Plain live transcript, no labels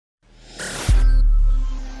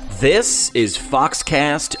This is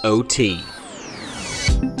FOXcast OT,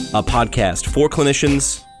 a podcast for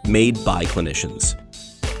clinicians, made by clinicians.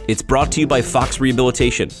 It's brought to you by Fox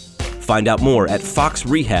Rehabilitation. Find out more at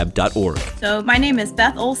foxrehab.org. So my name is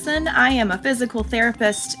Beth Olson. I am a physical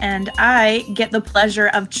therapist, and I get the pleasure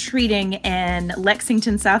of treating in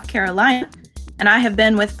Lexington, South Carolina. And I have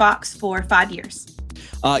been with Fox for 5 years.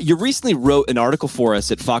 You recently wrote an article for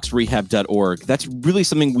us at foxrehab.org. That's really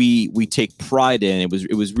something we take pride in. It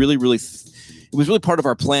was really part of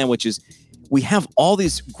our plan, which is we have all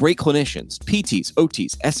these great clinicians, PTs,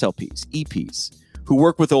 OTs, SLPs, EPs, who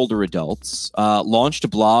work with older adults. Launched a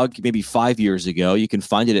blog maybe 5 years ago. You can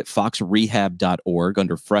find it at foxrehab.org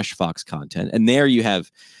under Fresh Fox Content. And there you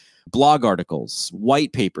have blog articles,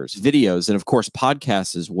 white papers, videos, and of course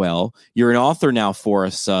podcasts as well. You're an author now for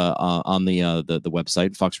us on the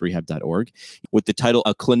website foxrehab.org with the title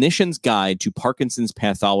 "A Clinician's Guide to Parkinson's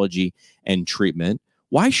Pathology and Treatment."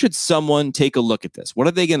 Why should someone take a look at this? What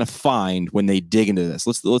are they going to find when they dig into this?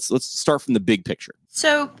 Let's start from the big picture.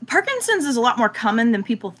 So Parkinson's is a lot more common than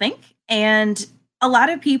people think, and a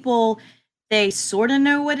lot of people, they sort of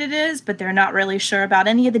know what it is, but they're not really sure about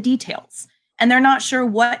any of the details. And they're not sure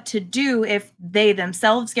what to do if they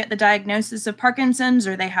themselves get the diagnosis of Parkinson's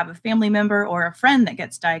or they have a family member or a friend that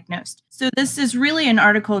gets diagnosed. So this is really an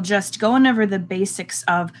article just going over the basics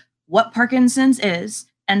of what Parkinson's is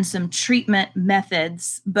and some treatment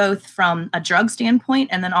methods, both from a drug standpoint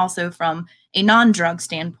and then also from a non-drug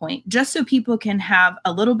standpoint, just so people can have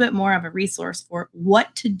a little bit more of a resource for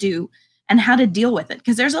what to do and how to deal with it.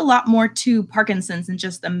 Because there's a lot more to Parkinson's than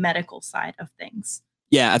just the medical side of things.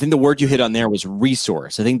 Yeah, I think the word you hit on there was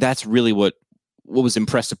resource. I think that's really what was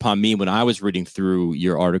impressed upon me when I was reading through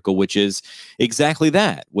your article, which is exactly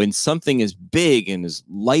that. When something is big and as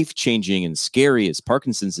life-changing and scary as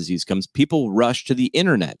Parkinson's disease comes, people rush to the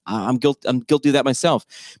internet. I'm guilty of that myself.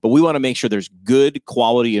 But we want to make sure there's good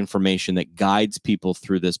quality information that guides people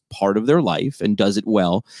through this part of their life and does it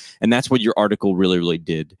well. And that's what your article really, really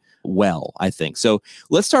did well, I think. So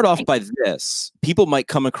let's start off by this. People might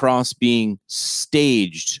come across being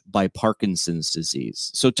staged by Parkinson's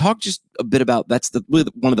disease. So talk just a bit about that's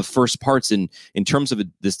one of the first parts in terms of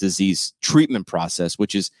this disease treatment process,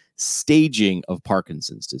 which is staging of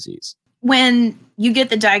Parkinson's disease. When you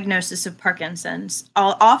get the diagnosis of Parkinson's,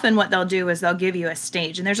 often what they'll do is they'll give you a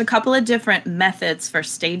stage. And there's a couple of different methods for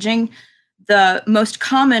staging. The most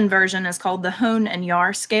common version is called the Hone and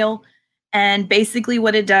Yar scale. And basically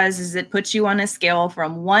what it does is it puts you on a scale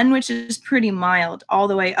from 1, which is pretty mild, all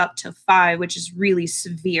the way up to 5, which is really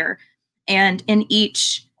severe. And in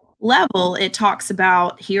each level, it talks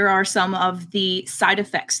about, here are some of the side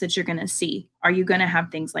effects that you're going to see. Are you going to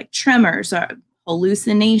have things like tremors or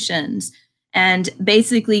hallucinations? And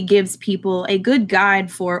basically gives people a good guide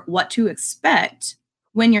for what to expect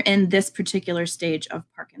when you're in this particular stage of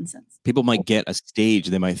Parkinson's. People might get a stage.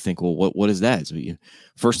 They might think, well, what is that? So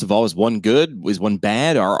first of all, is one good? Is one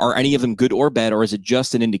bad? Are any of them good or bad? Or is it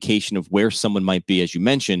just an indication of where someone might be, as you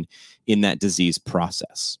mentioned, in that disease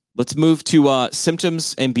process? Let's move to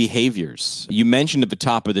symptoms and behaviors. You mentioned at the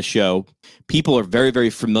top of the show, people are very, very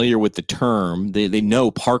familiar with the term. They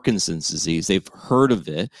know Parkinson's disease. They've heard of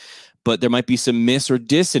it, but there might be some mis or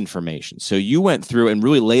disinformation. So you went through and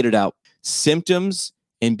really laid it out. Symptoms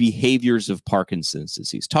and behaviors of Parkinson's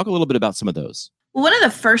disease. Talk a little bit about some of those. One of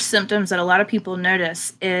the first symptoms that a lot of people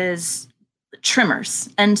notice is tremors.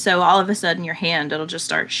 And so all of a sudden your hand, it'll just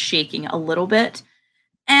start shaking a little bit.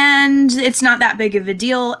 And it's not that big of a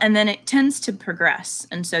deal. And then it tends to progress.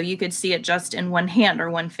 And so you could see it just in one hand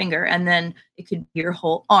or one finger. And then it could be your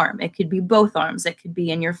whole arm. It could be both arms. It could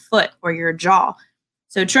be in your foot or your jaw.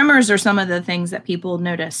 So tremors are some of the things that people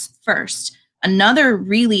notice first. Another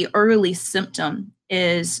really early symptom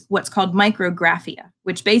is what's called micrographia,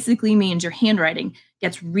 which basically means your handwriting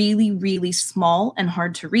gets really, really small and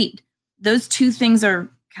hard to read. Those two things are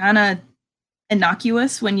kind of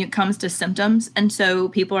innocuous when it comes to symptoms. And so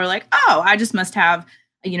people are like, oh, I just must have,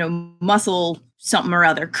 muscle something or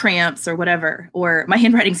other, cramps or whatever, or my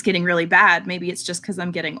handwriting's getting really bad. Maybe it's just because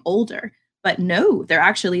I'm getting older. But no, they're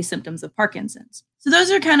actually symptoms of Parkinson's. So those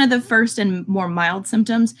are kind of the first and more mild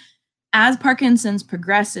symptoms. As Parkinson's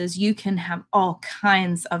progresses, you can have all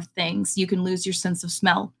kinds of things. You can lose your sense of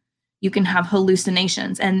smell. You can have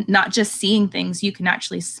hallucinations, and not just seeing things, you can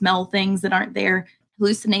actually smell things that aren't there.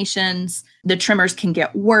 Hallucinations, the tremors can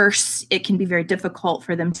get worse. It can be very difficult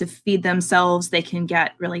for them to feed themselves. They can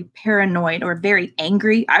get really paranoid or very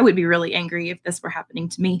angry. I would be really angry if this were happening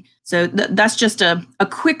to me. So that's just a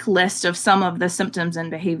quick list of some of the symptoms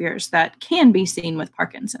and behaviors that can be seen with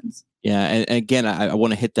Parkinson's. Yeah. And again, I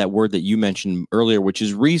want to hit that word that you mentioned earlier, which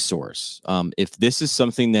is resource. If this is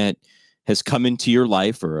something that has come into your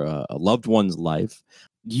life or a loved one's life,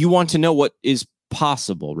 you want to know what is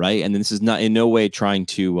possible, right? And this is not in no way trying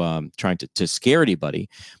to scare anybody,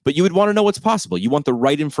 but you would want to know what's possible. You want the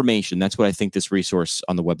right information. That's what I think this resource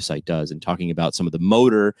on the website does, and talking about some of the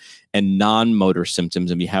motor and non-motor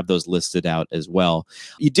symptoms, and we have those listed out as well.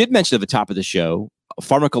 You did mention at the top of the show,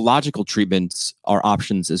 pharmacological treatments are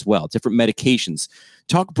options as well, different medications.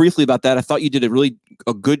 Talk briefly about that. I thought you did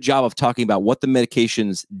a good job of talking about what the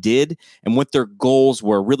medications did and what their goals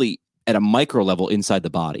were, really at a micro level inside the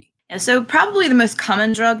body. Yeah, so probably the most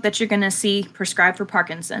common drug that you're going to see prescribed for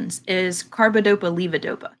Parkinson's is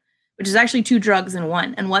carbidopa-levodopa, which is actually 2 drugs in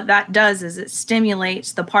one. And what that does is it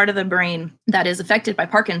stimulates the part of the brain that is affected by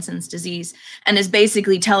Parkinson's disease and is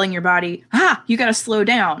basically telling your body, you got to slow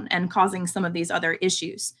down, and causing some of these other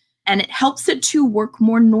issues. And it helps it to work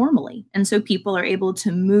more normally. And so people are able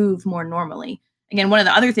to move more normally. Again, one of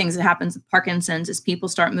the other things that happens with Parkinson's is people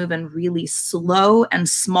start moving really slow and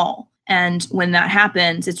small. And when that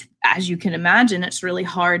happens, it's, as you can imagine, it's really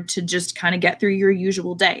hard to just kind of get through your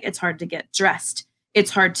usual day. It's hard to get dressed.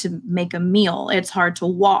 It's hard to make a meal. It's hard to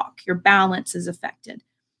walk. Your balance is affected.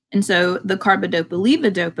 And so the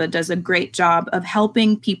carbidopa-levodopa does a great job of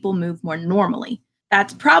helping people move more normally.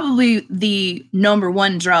 That's probably the number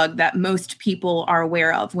one drug that most people are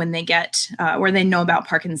aware of when they get, where they know about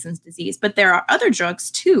Parkinson's disease. But there are other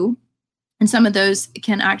drugs too. And some of those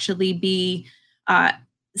can actually be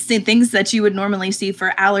things that you would normally see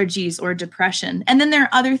for allergies or depression. And then there are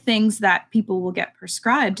other things that people will get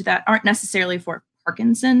prescribed that aren't necessarily for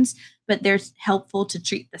Parkinson's, but they're helpful to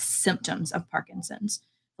treat the symptoms of Parkinson's,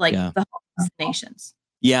 like the hallucinations.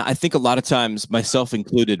 Yeah, I think a lot of times, myself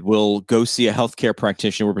included, will go see a healthcare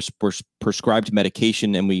practitioner. We're prescribed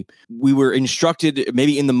medication, and we were instructed,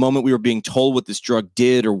 maybe in the moment we were being told what this drug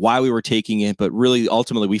did or why we were taking it, but really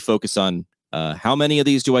ultimately we focus on how many of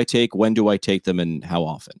these do I take, when do I take them, and how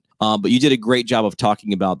often. But you did a great job of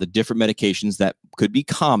talking about the different medications that could be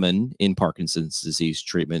common in Parkinson's disease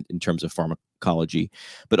treatment in terms of pharmacology,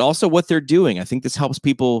 but also what they're doing. I think this helps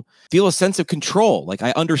people feel a sense of control. Like,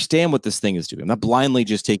 I understand what this thing is doing. I'm not blindly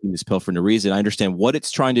just taking this pill for no reason. I understand what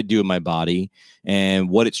it's trying to do in my body and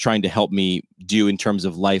what it's trying to help me do in terms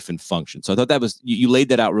of life and function. So I thought that was, you laid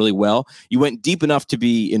that out really well. You went deep enough to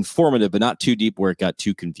be informative, but not too deep where it got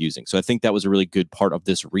too confusing. So I think that was a really good part of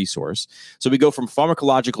this resource. So we go from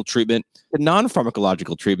pharmacological treatment to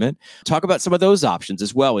non-pharmacological treatment. Talk about some of those options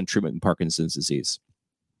as well in treatment in Parkinson's disease.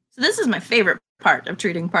 So this is my favorite part of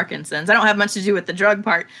treating Parkinson's. I don't have much to do with the drug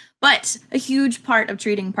part, but a huge part of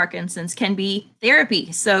treating Parkinson's can be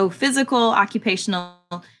therapy. So physical, occupational,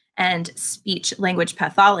 and speech language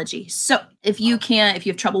pathology. So if you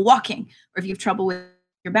have trouble walking, or if you have trouble with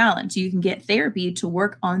your balance, you can get therapy to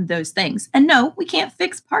work on those things. And no, we can't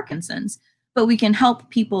fix Parkinson's, but we can help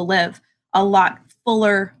people live a lot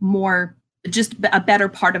fuller, more, just a better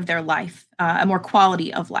part of their life, a more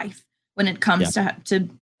quality of life when it comes to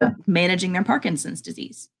managing their Parkinson's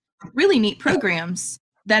disease. Really neat programs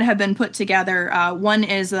that have been put together. One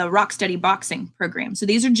is a Rock Steady Boxing program. So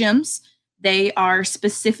these are gyms. They are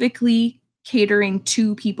specifically catering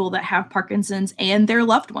to people that have Parkinson's and their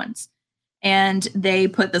loved ones. And they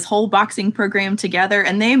put this whole boxing program together,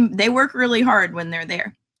 and they work really hard when they're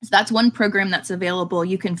there. So that's one program that's available.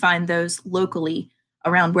 You can find those locally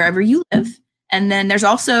around wherever you live. And then there's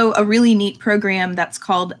also a really neat program that's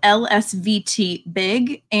called LSVT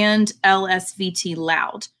BIG and LSVT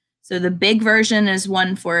Loud. So the big version is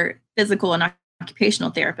one for physical and occupational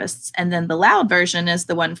therapists, and then the loud version is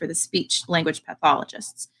the one for the speech language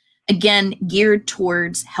pathologists. Again, geared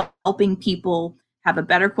towards helping people have a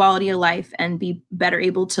better quality of life and be better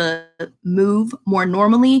able to move more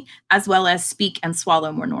normally, as well as speak and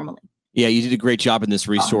swallow more normally. Yeah, you did a great job in this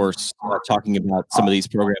resource talking about some of these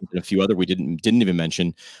programs and a few other we didn't even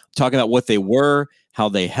mention, talking about what they were, how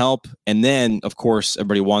they help. And then, of course,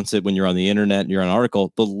 everybody wants it when you're on the internet and you're on an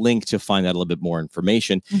article, the link to find out a little bit more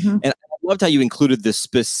information. Mm-hmm. And I loved how you included the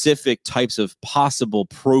specific types of possible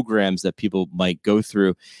programs that people might go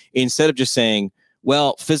through instead of just saying,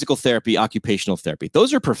 well, physical therapy, occupational therapy.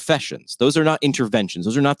 Those are professions. Those are not interventions.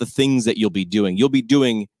 Those are not the things that you'll be doing. You'll be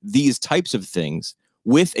doing these types of things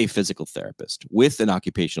with a physical therapist, with an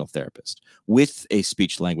occupational therapist, with a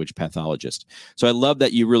speech language pathologist. So I love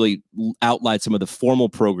that you really outlined some of the formal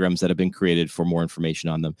programs that have been created for more information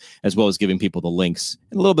on them, as well as giving people the links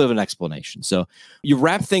and a little bit of an explanation. So you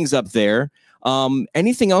wrap things up there.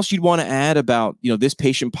 Anything else you'd want to add about, this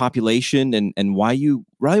patient population and why you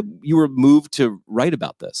were moved to write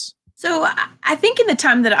about this? So I think in the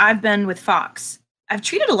time that I've been with Fox, I've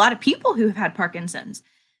treated a lot of people who have had Parkinson's,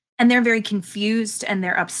 and they're very confused and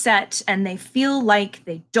they're upset and they feel like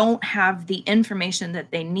they don't have the information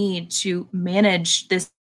that they need to manage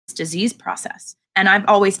this disease process. And I've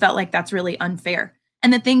always felt like that's really unfair.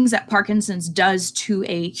 And the things that Parkinson's does to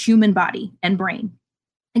a human body and brain,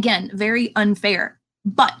 again, very unfair.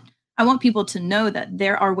 But I want people to know that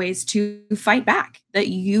there are ways to fight back, that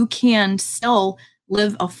you can still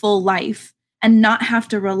live a full life and not have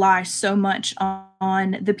to rely so much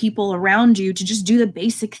on the people around you to just do the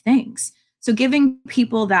basic things. So giving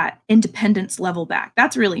people that independence level back,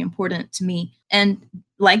 that's really important to me. And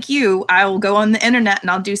like you, I will go on the internet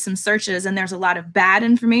and I'll do some searches, and there's a lot of bad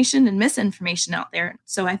information and misinformation out there.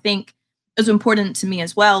 So I think it's important to me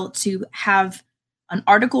as well to have an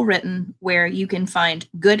article written where you can find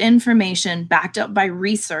good information backed up by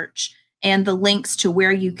research and the links to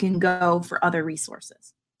where you can go for other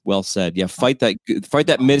resources. Well said. Yeah, fight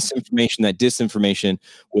that misinformation, that disinformation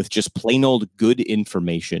with just plain old good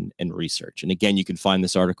information and research. And again, you can find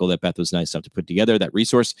this article that Beth was nice enough to put together, that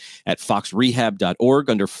resource, at foxrehab.org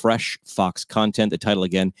under Fresh Fox Content. The title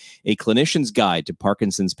again, A Clinician's Guide to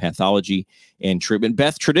Parkinson's Pathology and Treatment.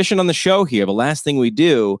 Beth, tradition on the show here, the last thing we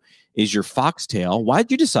do is your foxtail. Why did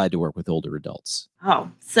you decide to work with older adults? Oh,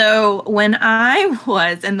 so when I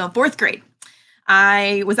was in the 4th grade,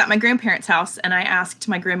 I was at my grandparents' house and I asked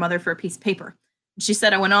my grandmother for a piece of paper. She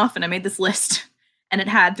said I went off and I made this list, and it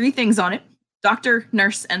had 3 things on it: doctor,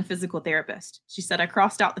 nurse, and physical therapist. She said I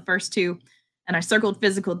crossed out the first 2 and I circled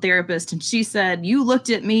physical therapist. And she said, you looked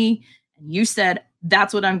at me and you said,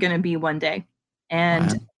 that's what I'm going to be one day.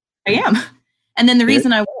 And wow. I am. And then the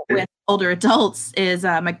reason I work with older adults is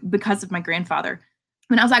because of my grandfather.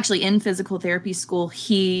 When I was actually in physical therapy school,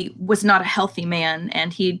 he was not a healthy man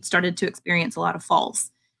and he started to experience a lot of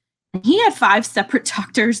falls. And he had 5 separate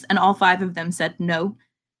doctors, and all 5 of them said no,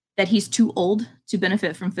 that he's too old to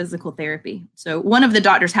benefit from physical therapy. So one of the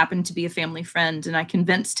doctors happened to be a family friend, and I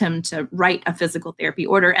convinced him to write a physical therapy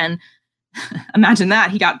order. And imagine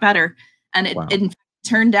that, he got better. And it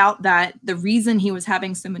turned out that the reason he was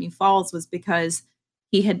having so many falls was because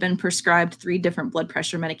he had been prescribed 3 different blood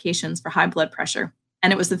pressure medications for high blood pressure.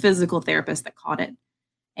 And it was the physical therapist that caught it.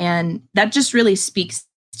 And that just really speaks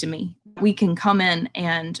to me. We can come in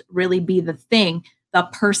and really be the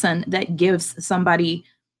person that gives somebody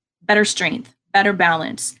better strength, better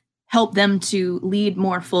balance, help them to lead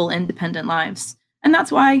more full, independent lives. And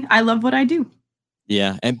that's why I love what I do.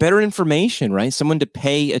 Yeah, and better information, right? Someone to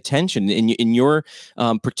pay attention. In your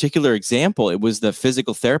particular example, it was the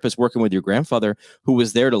physical therapist working with your grandfather who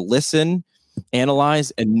was there to listen,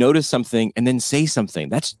 analyze, and notice something, and then say something.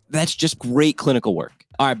 That's just great clinical work.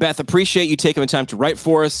 All right, Beth, appreciate you taking the time to write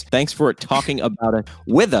for us. Thanks for talking about it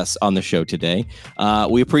with us on the show today.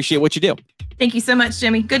 We appreciate what you do. Thank you so much,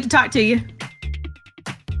 Jimmy. Good to talk to you.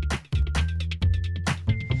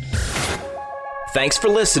 Thanks for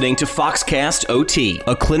listening to FOXcast OT,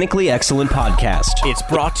 a clinically excellent podcast. It's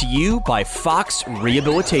brought to you by Fox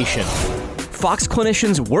Rehabilitation. Fox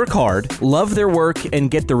clinicians work hard, love their work,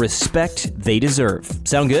 and get the respect they deserve.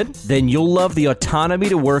 Sound good? Then you'll love the autonomy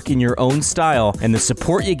to work in your own style and the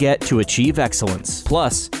support you get to achieve excellence.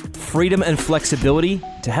 Plus, freedom and flexibility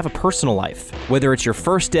to have a personal life. Whether it's your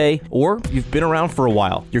first day or you've been around for a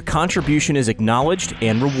while, your contribution is acknowledged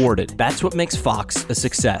and rewarded. That's what makes Fox a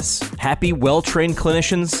success. Happy, well-trained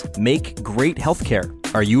clinicians make great healthcare.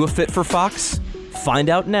 Are you a fit for Fox? Find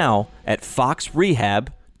out now at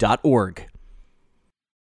foxrehab.org.